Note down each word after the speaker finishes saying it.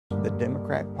the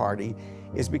Democrat Party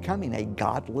is becoming a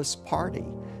godless party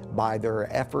by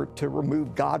their effort to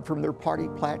remove God from their party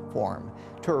platform,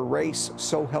 to erase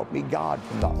 "So Help Me God"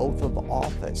 from the oath of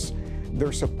office,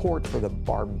 their support for the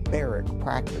barbaric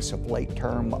practice of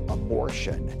late-term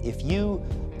abortion. If you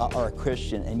are a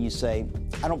Christian and you say,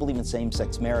 I don't believe in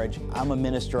same-sex marriage, I'm a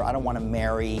minister, I don't want to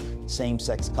marry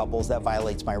same-sex couples, that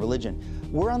violates my religion.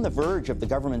 We're on the verge of the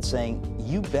government saying,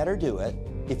 you better do it.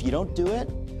 If you don't do it,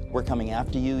 we're coming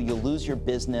after you, you'll lose your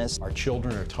business. Our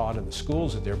children are taught in the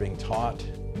schools that they're being taught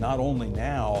not only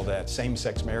now that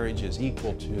same-sex marriage is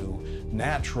equal to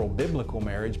natural biblical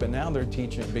marriage, but now they're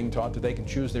being taught that they can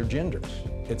choose their genders.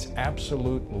 It's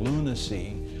absolute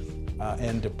lunacy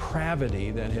and depravity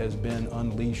that has been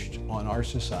unleashed on our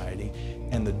society,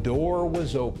 and the door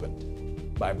was opened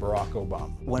by Barack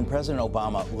Obama. When President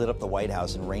Obama lit up the White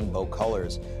House in rainbow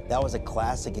colors, that was a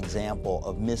classic example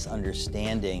of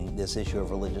misunderstanding this issue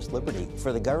of religious liberty.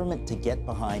 For the government to get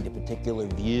behind a particular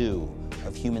view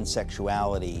of human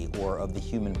sexuality or of the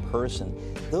human person,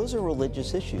 those are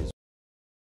religious issues.